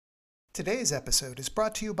Today's episode is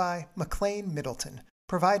brought to you by McLean Middleton,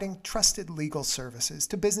 providing trusted legal services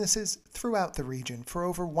to businesses throughout the region for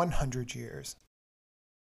over 100 years.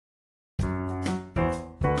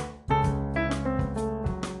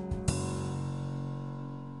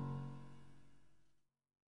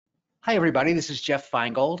 Hi, everybody. This is Jeff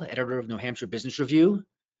Feingold, editor of New Hampshire Business Review,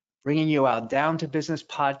 bringing you our Down to Business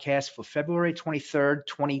podcast for February 23rd,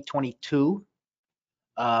 2022.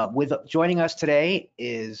 Joining us today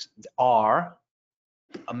is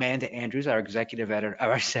Amanda Andrews, our executive editor,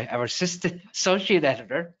 our assistant associate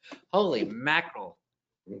editor. Holy mackerel.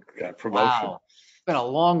 Got promotion. Wow. It's been a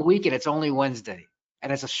long week and it's only Wednesday.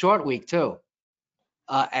 And it's a short week too.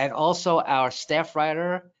 And also our staff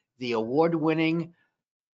writer, the award-winning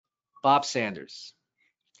Bob Sanders.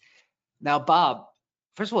 Now, Bob,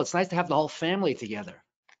 first of all, it's nice to have the whole family together.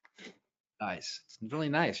 Guys, it's really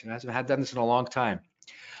nice. I haven't done this in a long time.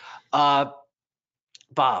 Bob,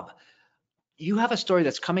 you have a story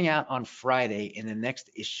that's coming out on Friday in the next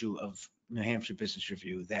issue of New Hampshire Business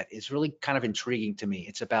Review that is really kind of intriguing to me.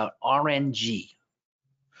 It's about RNG,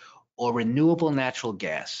 or renewable natural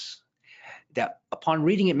gas. That upon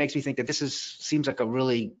reading it makes me think that this seems like a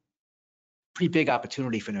really pretty big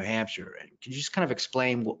opportunity for New Hampshire. And can you just kind of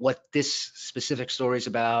explain what this specific story is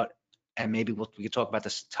about, and maybe we could talk about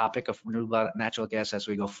this topic of renewable natural gas as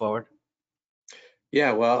we go forward?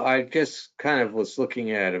 Yeah, well, I just kind of was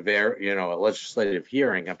looking at a legislative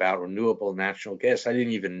hearing about renewable natural gas. I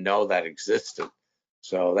didn't even know that existed.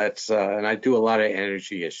 So that's, and I do a lot of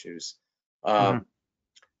energy issues. So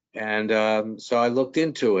I looked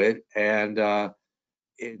into it, and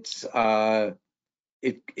it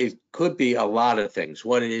could be a lot of things.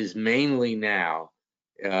 What it is mainly now,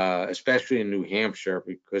 especially in New Hampshire,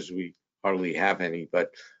 because we hardly have any,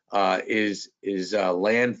 but is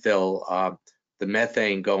landfill, the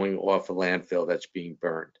methane going off a landfill that's being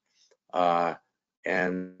burned.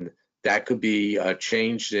 And that could be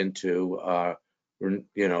changed into,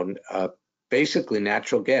 basically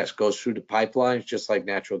natural gas. Goes through the pipelines just like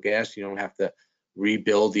natural gas. You don't have to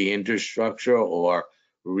rebuild the infrastructure or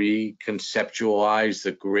reconceptualize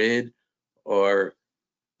the grid, or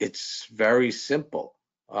it's very simple.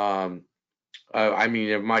 I mean,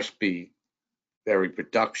 there must be very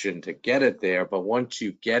production to get it there, but once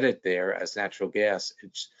you get it there as natural gas,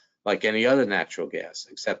 it's like any other natural gas,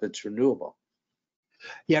 except it's renewable.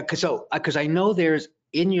 Yeah, because I know there's,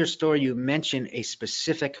 in your story, you mentioned a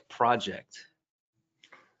specific project.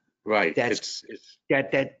 Right.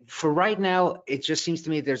 That for right now, it just seems to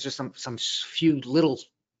me there's just some few little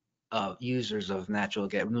users of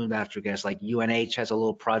renewable natural gas, like UNH has a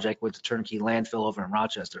little project with the turnkey landfill over in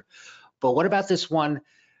Rochester. But what about this one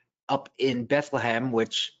up in Bethlehem,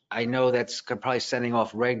 which I know that's probably sending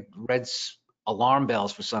off red alarm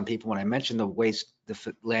bells for some people when I mentioned the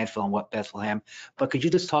landfill in Bethlehem. But could you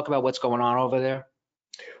just talk about what's going on over there?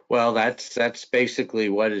 Well, that's basically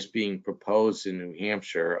what is being proposed in New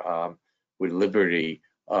Hampshire with Liberty.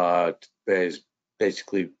 There's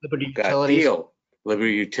basically Liberty got Utilities. a deal.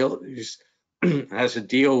 Liberty Utilities has a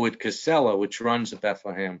deal with Casella, which runs the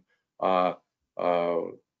Bethlehem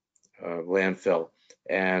landfill,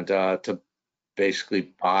 and to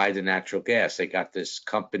basically buy the natural gas. They got this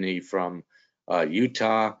company from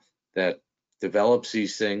Utah that develops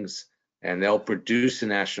these things, and they'll produce the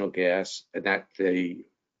natural gas, and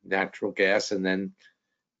then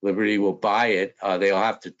Liberty will buy it. They'll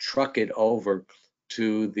have to truck it over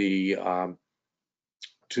to the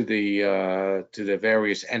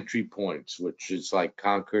various entry points, which is like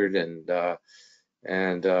Concord and I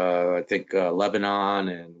think Lebanon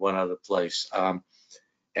and one other place.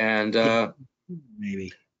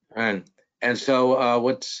 Maybe. And so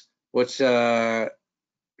what's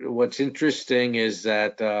interesting is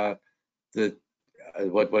that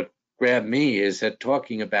what grabbed me is that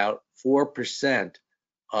talking about 4%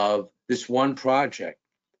 of this one project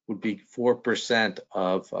would be 4%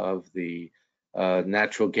 of the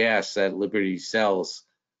natural gas that Liberty sells.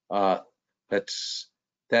 That's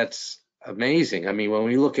amazing. I mean, when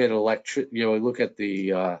we look at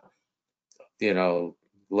the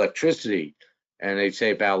electricity, and they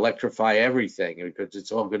say about electrify everything because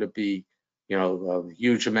it's all going to be, a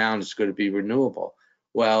huge amount is going to be renewable.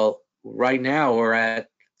 Well, right now we're at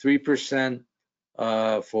 3%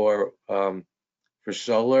 for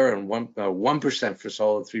solar, and 1% for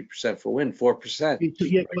solar, 3% for wind, 4%.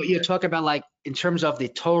 You're talking about, like, in terms of the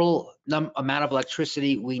total amount of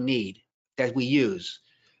electricity we need, that we use.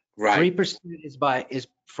 Right. 3% is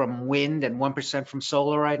from wind and 1% from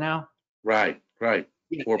solar right now. Right. 4%.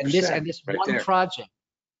 And this right one there. project,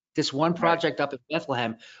 up in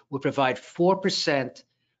Bethlehem would provide 4%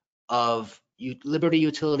 of Liberty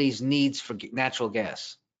Utilities needs for natural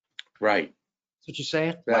gas. Right. That's what you're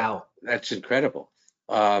saying? That- Wow. That's incredible.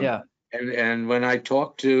 Yeah. And when I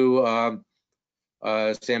talked to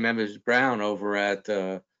Sam Emmons Brown over at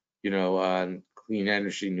Clean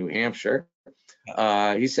Energy New Hampshire,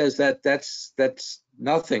 he says that that's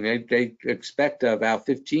nothing. They expect about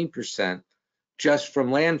 15% just from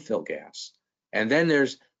landfill gas, and then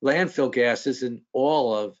there's landfill gas isn't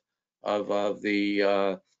all of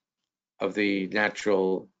the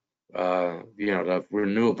natural the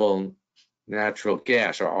renewable natural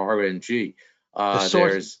gas or RNG. The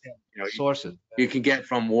sources. There's Sources. you can get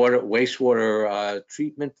from wastewater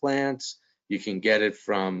treatment plants. You can get it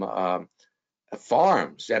from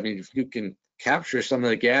farms. I mean, if you can capture some of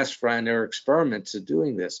the gas from their experiments of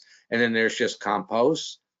doing this, and then there's just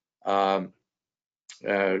compost, cow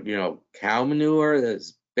manure.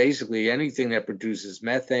 There's basically anything that produces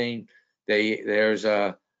methane. There's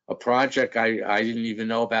a project I didn't even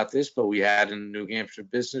know about this, but we had in the New Hampshire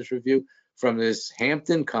Business Review from this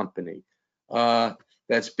Hampton company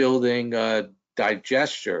that's building a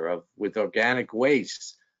digester with organic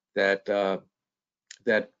waste that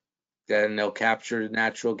then they'll capture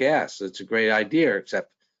natural gas. It's a great idea,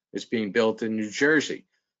 except it's being built in New Jersey.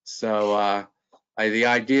 So the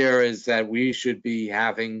idea is that we should be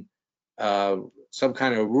having some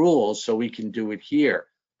kind of rules so we can do it here.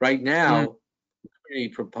 Right now, he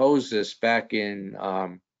proposed this back in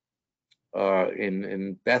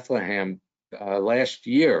Bethlehem last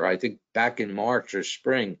year, I think back in March or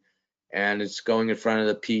spring, and it's going in front of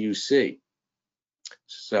the PUC.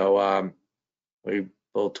 So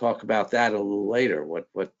we'll talk about that a little later.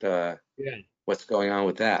 What's going on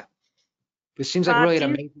with that? It seems like really an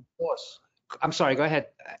amazing course. I'm sorry, go ahead,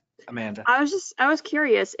 Amanda. I was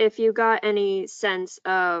curious if you got any sense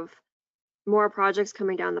of more projects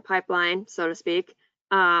coming down the pipeline, so to speak,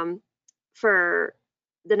 for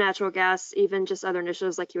the natural gas, even just other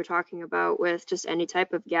initiatives like you were talking about with just any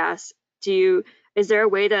type of gas. Is there a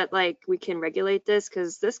way that like we can regulate this?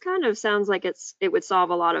 Because this kind of sounds like it would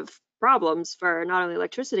solve a lot of problems for not only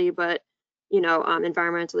electricity, but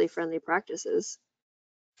environmentally friendly practices.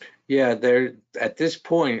 Yeah, at this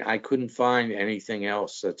point, I couldn't find anything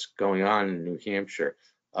else that's going on in New Hampshire.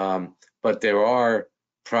 But there are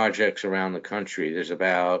projects around the country. There's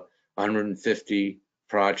about 150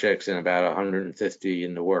 projects and about 150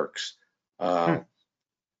 in the works. And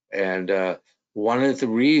one of the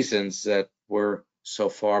reasons that we're so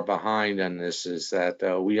far behind on this is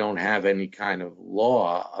that we don't have any kind of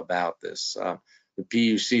law about this. The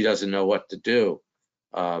PUC doesn't know what to do.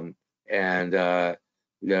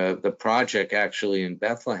 The project actually in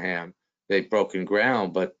Bethlehem, they've broken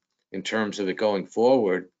ground, but in terms of it going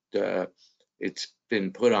forward, it's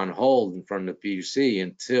been put on hold in front of the PUC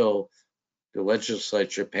until the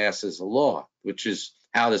legislature passes a law, which is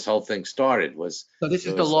how this whole thing started. So this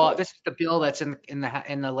is the law. This is the bill that's in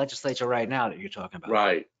the legislature right now that you're talking about.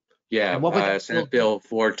 Right. Yeah. And what would Senate Bill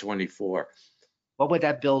 424. What would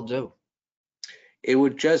that bill do? It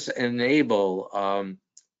would just enable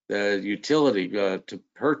the utility to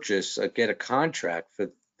purchase, get a contract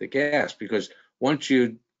for the gas, because once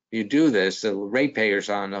you do this, the ratepayer's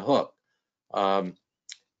on the hook. And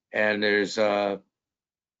there's all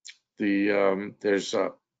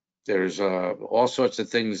sorts of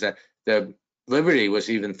things that the Liberty was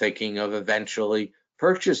even thinking of eventually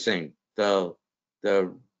purchasing the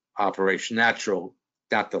operation, not the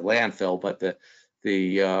landfill, but the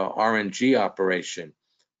RNG operation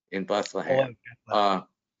in Bethlehem. But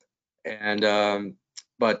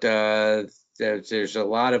there's a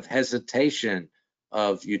lot of hesitation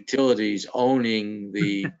of utilities owning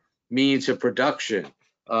the means of production.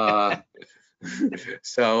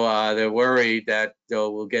 So they're worried that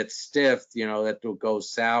they'll get stiffed, that will go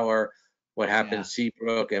sour. What happened in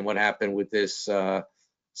Seabrook and what happened with this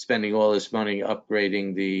spending all this money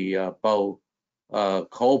upgrading the Bow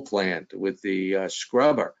coal plant with the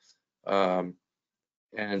scrubber.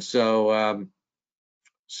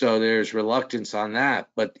 So there's reluctance on that,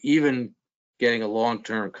 but even getting a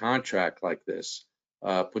long-term contract like this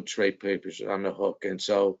puts ratepayers on the hook, and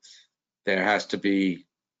so there has to be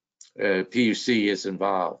PUC is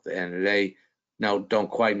involved, and they now don't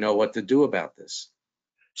quite know what to do about this.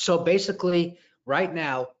 So basically, right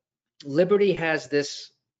now, Liberty has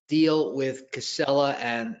this deal with Casella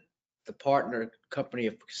and the partner company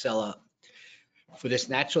of Casella for this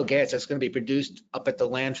natural gas that's going to be produced up at the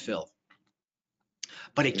landfill.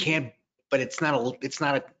 But it can't. But it's not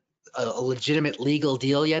a legitimate legal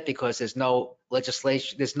deal yet because there's no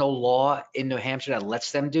legislation, there's no law in New Hampshire that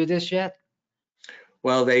lets them do this yet.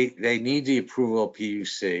 Well, they need the approval of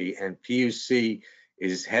PUC, and PUC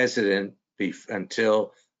is hesitant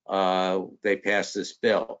until they pass this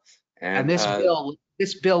bill. And this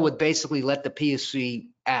bill would basically let the PSC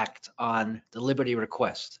act on the Liberty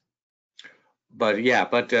request. But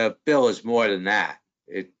the bill is more than that.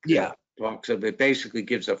 It basically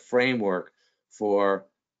gives a framework for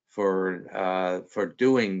doing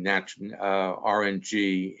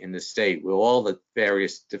RNG in the state with all the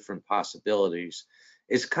various different possibilities.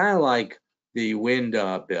 It's kind of like the wind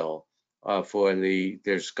bill.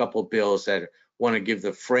 There's a couple bills that want to give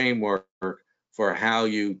the framework for how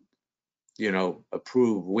you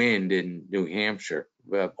approve wind in New Hampshire,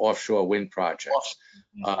 offshore wind projects.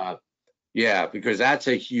 Because that's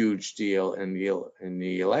a huge deal in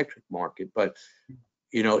the electric market. But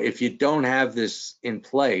if you don't have this in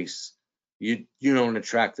place, you don't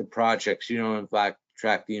attract the projects. You don't in fact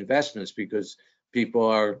attract the investments, because people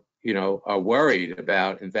are worried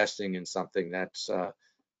about investing in something that's where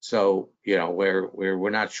we're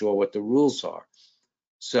not sure what the rules are.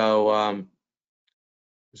 And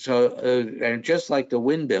just like the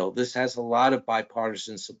wind bill, this has a lot of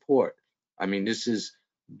bipartisan support. I mean, this is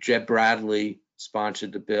Jeb Bradley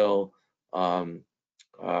sponsored the bill.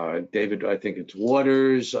 David, I think it's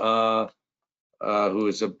Waters, who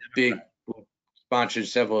is a big sponsored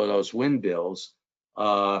several of those wind bills,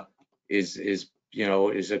 is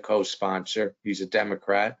a co-sponsor. He's a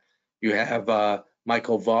Democrat. You have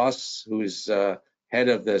Michael Voss, who is head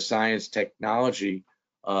of the Science Technology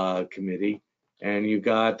Committee, and you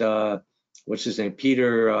got what's his name,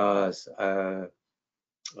 Peter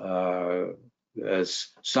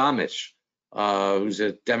Samich, who's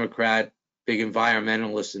a Democrat, big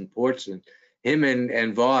environmentalist in Portsmouth. Him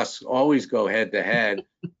and Voss always go head to head.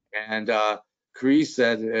 And Kreese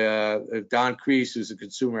said, Don Kreese, who's a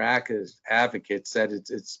consumer advocate, said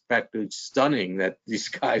it's practically stunning that these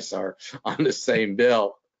guys are on the same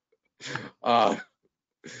bill.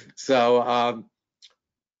 So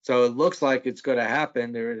it looks like it's going to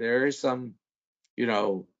happen. There is some,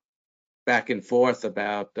 back and forth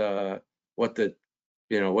about what the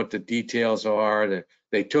details are.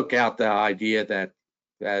 They took out the idea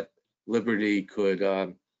that Liberty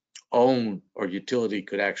could own, or utility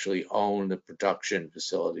could actually own, the production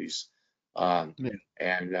facilities. And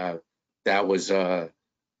that was Don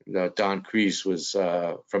Kreese was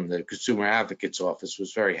from the Consumer Advocate's Office,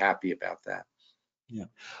 was very happy about that. Yeah.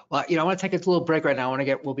 Well, I want to take a little break right now.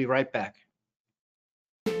 We'll be right back.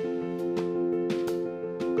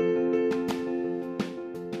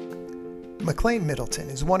 McLean Middleton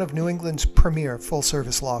is one of New England's premier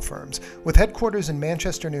full-service law firms, with headquarters in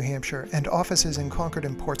Manchester, New Hampshire, and offices in Concord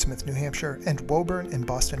and Portsmouth, New Hampshire, and Woburn and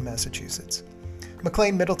Boston, Massachusetts.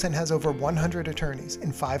 McLean Middleton has over 100 attorneys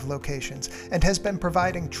in 5 locations and has been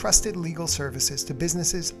providing trusted legal services to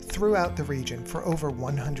businesses throughout the region for over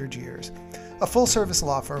 100 years. A full-service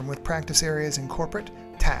law firm with practice areas in corporate,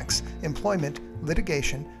 tax, employment,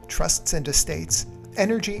 litigation, trusts and estates,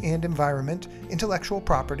 energy and environment, intellectual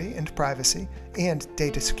property and privacy, and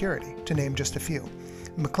data security, to name just a few.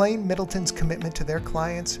 McLean Middleton's commitment to their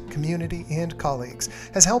clients, community, and colleagues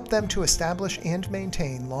has helped them to establish and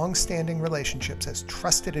maintain long-standing relationships as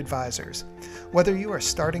trusted advisors. Whether you are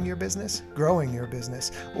starting your business, growing your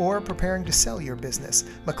business, or preparing to sell your business,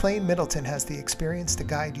 McLean Middleton has the experience to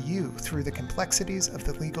guide you through the complexities of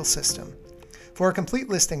the legal system. For a complete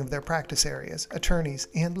listing of their practice areas, attorneys,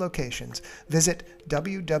 and locations, visit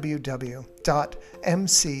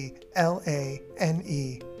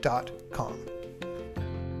www.mclane.com.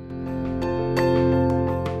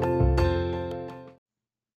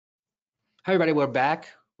 Hi, everybody. We're back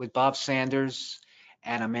with Bob Sanders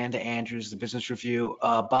and Amanda Andrews, the Business Review.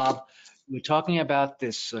 Bob, we're talking about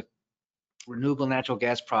this renewable natural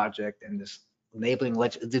gas project and this enabling,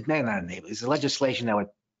 it's a legislation that would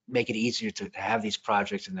make it easier to have these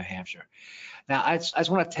projects in New Hampshire. Now, I just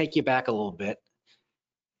want to take you back a little bit.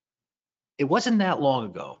 It wasn't that long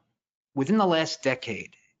ago, within the last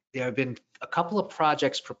decade, there have been a couple of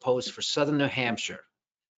projects proposed for southern New Hampshire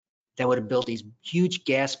that would have built these huge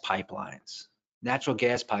gas pipelines, natural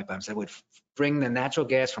gas pipelines that would bring the natural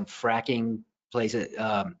gas from fracking places,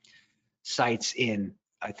 sites in,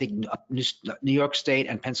 I think, New York State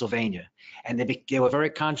and Pennsylvania. And they were very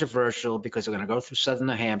controversial because they're going to go through southern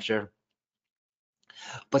New Hampshire.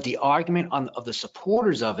 But the argument of the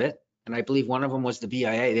supporters of it, and I believe one of them was the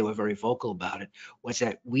BIA, they were very vocal about it, was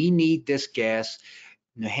that we need this gas.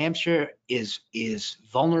 New Hampshire is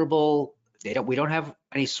vulnerable. We don't have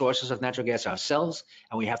any sources of natural gas ourselves,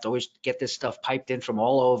 and we have to always get this stuff piped in from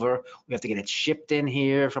all over. We have to get it shipped in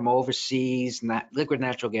here from overseas, liquid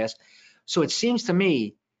natural gas. So it seems to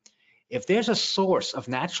me, if there's a source of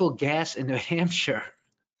natural gas in New Hampshire,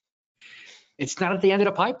 It's not at the end of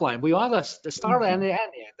the pipeline. We are the start and the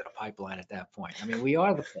end of the pipeline at that point. I mean, we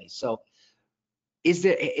are the place. So is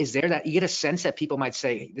there that you get a sense that people might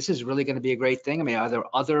say, this is really going to be a great thing? I mean, are there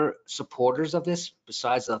other supporters of this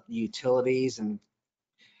besides the utilities and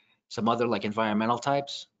some other like environmental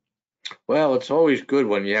types? Well, it's always good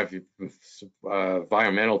when you have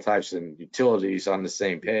environmental types and utilities on the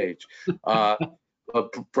same page.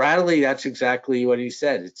 But Bradley, that's exactly what he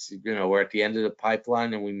said. It's, you know, we're at the end of the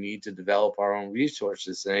pipeline and we need to develop our own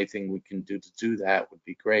resources. Anything we can do to do that would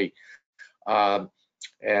be great. I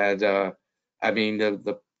mean,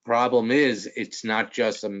 the problem is it's not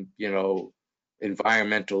just, you know,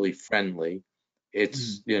 environmentally friendly.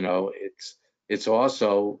 It's, you know, it's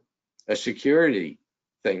also a security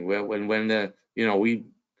thing. When the, you know, we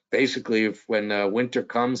basically, when winter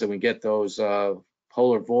comes and we get those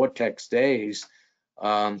polar vortex days,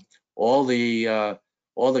 all the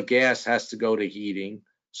gas has to go to heating.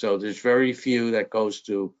 So there's very few that goes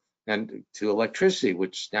to electricity,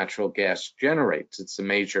 which natural gas generates. It's a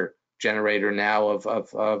major generator now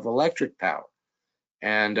of electric power.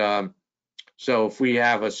 And so if we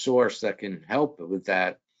have a source that can help with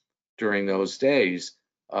that during those days,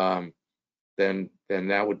 then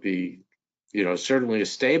that would be, you know, certainly a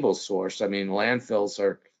stable source. I mean, landfills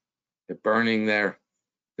are burning their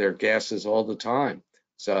gases all the time.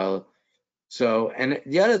 So, and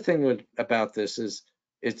the other thing about this is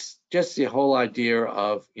it's just the whole idea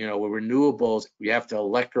of, you know, with renewables, we have to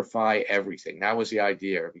electrify everything. That was the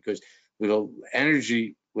idea, because with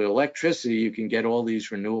energy, with electricity, you can get all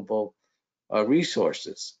these renewable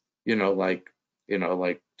resources, you know, like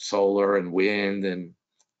solar and wind and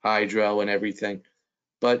hydro and everything.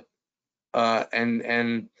 But but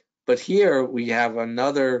here we have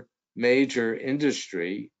another major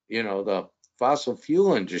industry, you know, the fossil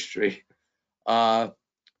fuel industry, as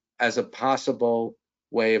a possible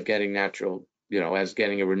way of getting natural, you know, as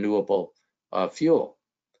getting a renewable fuel.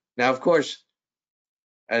 Now, of course,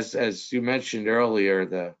 as you mentioned earlier,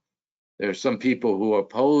 there are some people who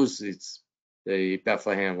oppose the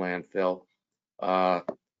Bethlehem landfill,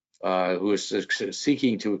 who is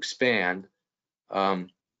seeking to expand,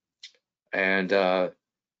 and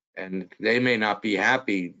they may not be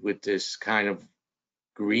happy with this kind of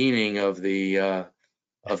greening of the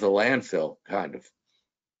landfill, kind of.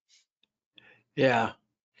 Yeah.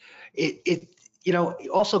 You know,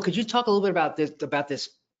 also, could you talk a little bit about this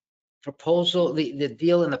proposal, the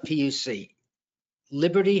deal in the PUC?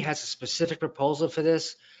 Liberty has a specific proposal for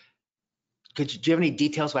this. Do you have any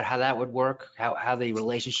details about how that would work? How the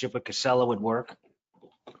relationship with Casella would work?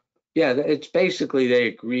 Yeah, it's basically they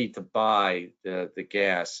agreed to buy the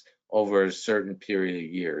gas over a certain period of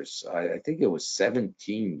years. I think it was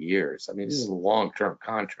 17 years. I mean, this is a long-term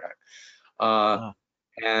contract.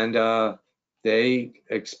 And they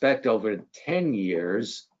expect over 10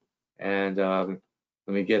 years, and let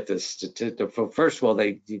me get this statistic. First of all,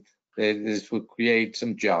 this would create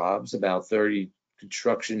some jobs, about 30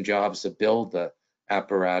 construction jobs to build the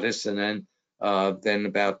apparatus, and then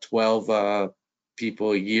about 12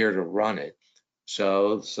 people a year to run it.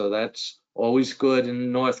 So that's always good in the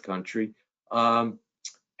North Country.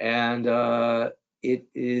 It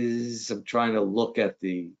is, I'm trying to look at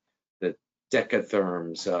the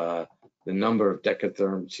decatherms, the number of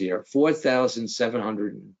decatherms here,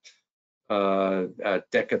 4,700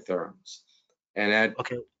 decatherms. And that,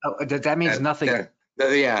 okay, that means nothing.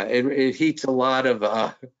 Yeah, it heats a lot of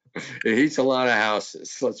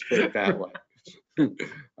houses. Let's put it that way.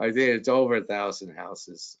 I think it's over 1,000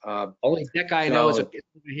 houses. Only Deca I know is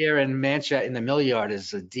here in Manchester in the Mill Yard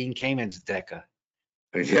is Dean Kamen's Deca.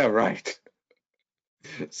 Yeah, right.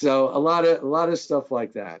 So a lot of stuff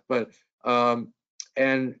like that. But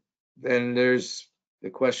and then there's the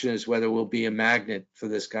question is whether we'll be a magnet for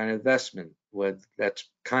this kind of investment. That's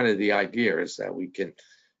kind of the idea, is that we can,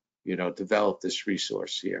 you know, develop this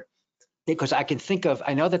resource here. Because I can think of,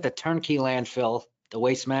 I know that the turnkey landfill, the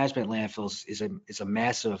waste management landfills is a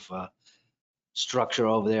massive structure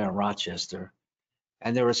over there in Rochester.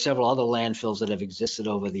 And there are several other landfills that have existed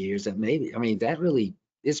over the years that maybe, I mean, that really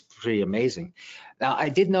is pretty amazing. Now, I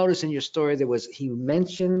did notice in your story, he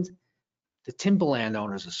mentioned the Timberland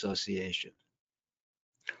Owners Association.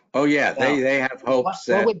 Oh yeah, they have hopes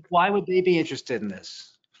why would they be interested in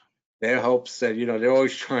this? Their hopes that, you know, they're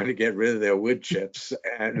always trying to get rid of their wood chips,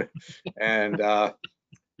 and they're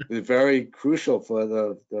very crucial for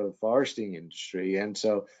the foresting industry. And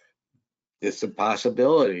so it's a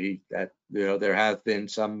possibility that, you know, there have been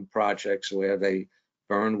some projects where they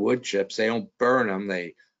burn wood chips. They don't burn them,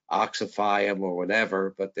 they oxify them or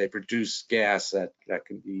whatever, but they produce gas that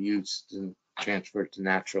can be used and transferred to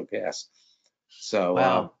natural gas. So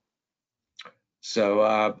wow.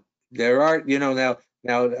 So there are, now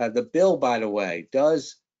the bill, by the way,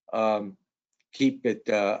 does keep it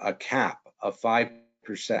a cap of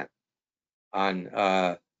 5%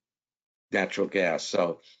 on natural gas.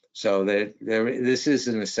 So this is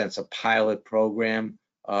in a sense a pilot program,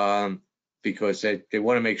 because they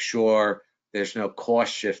want to make sure there's no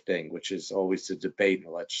cost shifting, which is always the debate in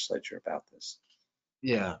the legislature about this.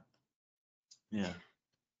 Yeah. Yeah.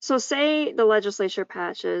 So say the legislature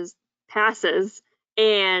passes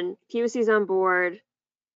and PUC's on board,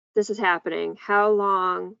 this is happening. How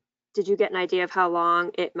long, did you get an idea of how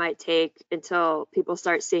long it might take until people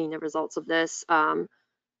start seeing the results of this?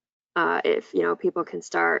 If, people can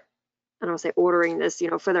start, I don't want to say ordering this,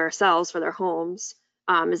 for themselves, for their homes.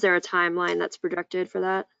 Is there a timeline that's projected for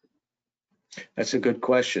that? That's a good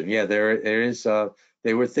question. Yeah, there is.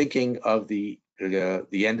 They were thinking of the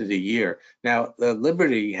end of the year. Now,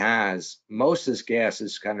 Liberty has, most of this gas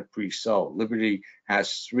is kind of pre-sold. Liberty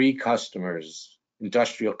has 3 customers,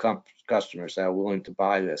 industrial customers that are willing to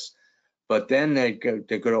buy this, but then they're going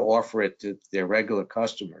to offer it to their regular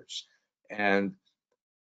customers, and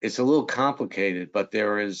it's a little complicated. But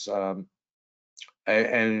there is,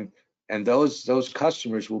 and those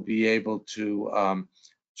customers will be able to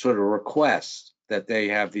sort of request that they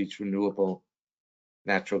have these renewable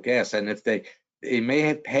natural gas, and if they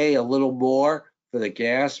may pay a little more for the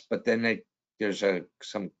gas, but then there's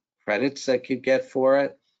some credits they could get for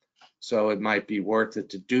it, so it might be worth it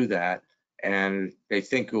to do that. And they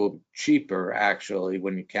think it will be cheaper actually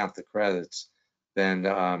when you count the credits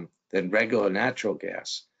than regular natural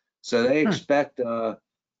gas. So they expect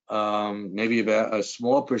maybe about a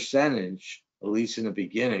small percentage, at least in the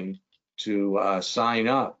beginning, to sign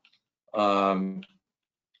up. I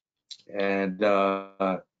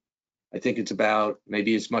think it's about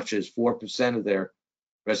maybe as much as 4% of their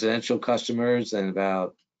residential customers and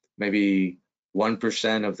about maybe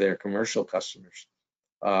 1% of their commercial customers.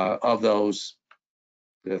 Of those,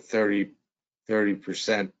 the 30%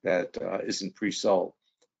 that isn't pre-sold.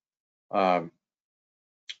 But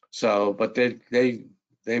they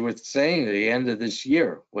were saying the end of this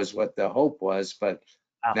year was what the hope was, but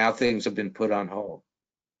now things have been put on hold.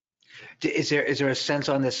 Is there a sense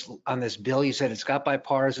on this bill? You said it's got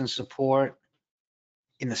bipartisan support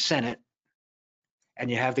in the Senate,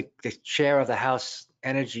 and you have the chair of the House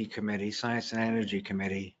Energy Committee, Science and Energy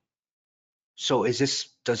Committee. So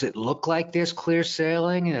does it look like there's clear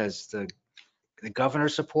sailing? Is the governor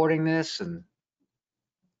supporting this? And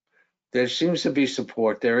there seems to be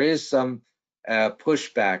support. There is some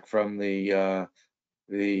pushback from the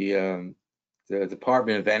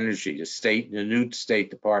Department of Energy, the new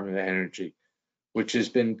state Department of Energy, which has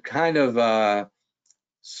been kind of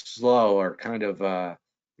slow, or kind of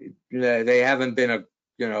they haven't been a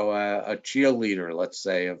cheerleader, let's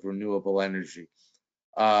say, of renewable energy.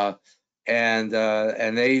 And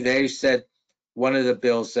they said, one of the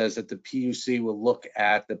bills says that the PUC will look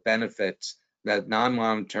at the benefits, the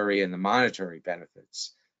non-monetary and the monetary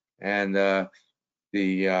benefits, and the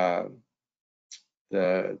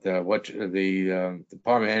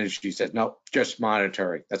Department of Energy said, no, just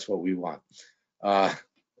monetary. That's what we want,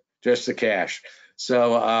 just the cash.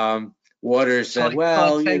 So Waters said,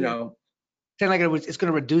 well, saying like it's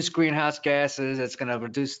going to reduce greenhouse gases. It's going to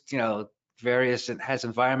reduce, various. It has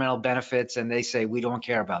environmental benefits, and they say we don't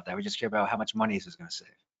care about that. We just care about how much money this is going to save.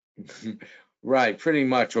 Right, pretty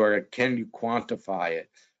much. Or can you quantify it?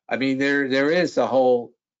 I mean, there is the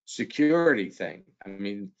whole security thing. I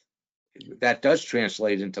mean, that does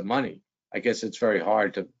translate into money. I guess it's very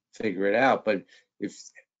hard to figure it out, but if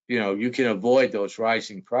you can avoid those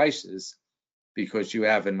rising prices because you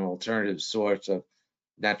have an alternative source of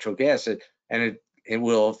natural gas, and it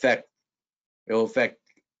will affect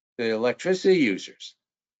the electricity users,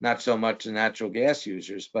 not so much the natural gas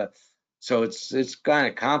users. But so it's kind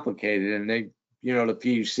of complicated, and the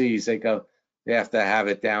PUCs, they have to have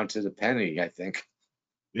it down to the penny, I think.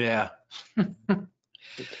 Yeah.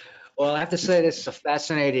 Well, I have to say this is a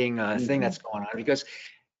fascinating thing that's going on, because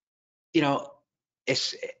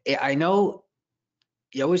I know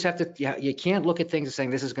you always have to, you can't look at things and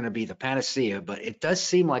saying this is going to be the panacea, but it does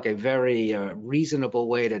seem like a very reasonable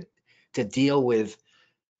way to deal with,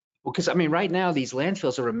 because I mean, right now these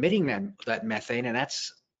landfills are emitting that methane, and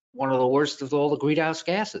that's one of the worst of all the greenhouse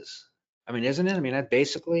gases. I mean, isn't it? I mean, that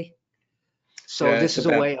basically. So yeah, this is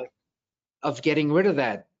a way of getting rid of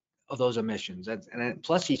those emissions, and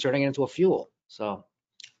plus he's turning it into a fuel. So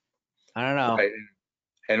I don't know. Right.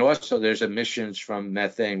 And also there's emissions from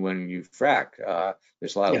methane when you frack.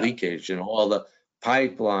 There's a lot of leakage and all the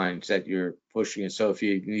pipelines that you're pushing. So if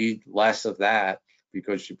you need less of that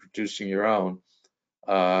because you're producing your own,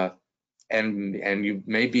 and you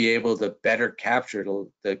may be able to better capture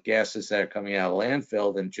the gases that are coming out of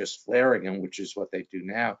landfill than just flaring them, which is what they do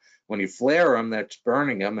now. When you flare them, that's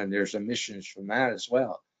burning them, and there's emissions from that as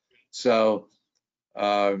well. So,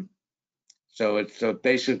 so it's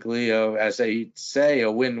basically, as they say,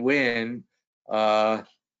 a win-win. But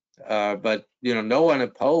no one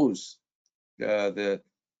opposed this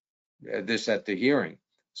at the hearing.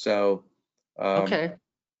 So. Okay.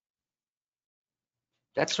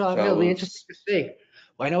 That's what I'm So- really interested to see.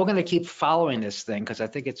 Well, I know we're going to keep following this thing because I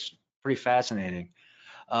think it's pretty fascinating.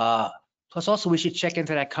 Plus, also, we should check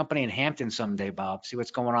into that company in Hampton someday, Bob, see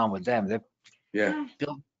what's going on with them. They Yeah.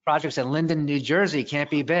 build projects in Linden, New Jersey. Can't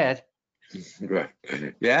be bad. Right.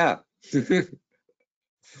 Yeah.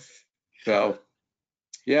 So,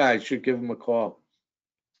 yeah, I should give him a call.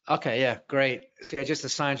 Okay, yeah, great. I just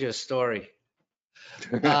assigned you a story.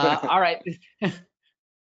 All right.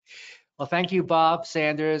 Well, thank you, Bob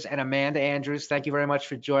Sanders and Amanda Andrews. Thank you very much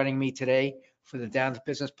for joining me today for the Down to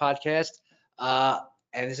Business podcast.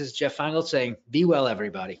 And this is Jeff Feingold saying, be well,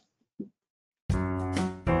 everybody.